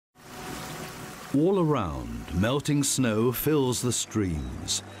All around, melting snow fills the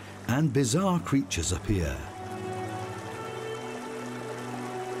streams, and bizarre creatures appear.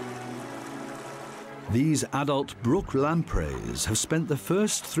 These adult brook lampreys have spent the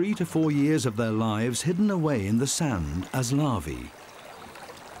first 3 to 4 years of their lives hidden away in the sand as larvae.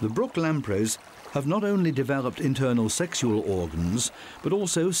 The brook lampreys have not only developed internal sexual organs, but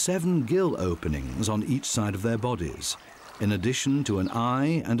also 7 gill openings on each side of their bodies, in addition to an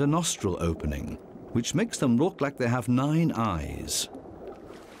eye and a nostril opening, which makes them look like they have 9 eyes.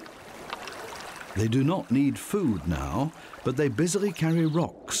 They do not need food now, but they busily carry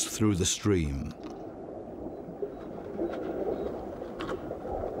rocks through the stream.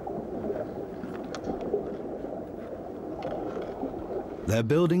 They're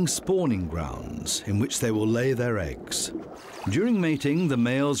building spawning grounds in which they will lay their eggs. During mating, the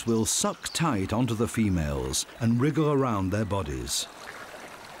males will suck tight onto the females and wriggle around their bodies.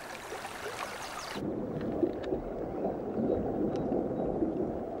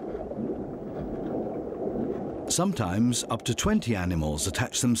 Sometimes up to 20 animals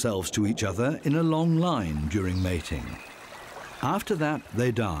attach themselves to each other in a long line during mating. After that,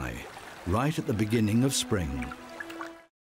 they die, right at the beginning of spring.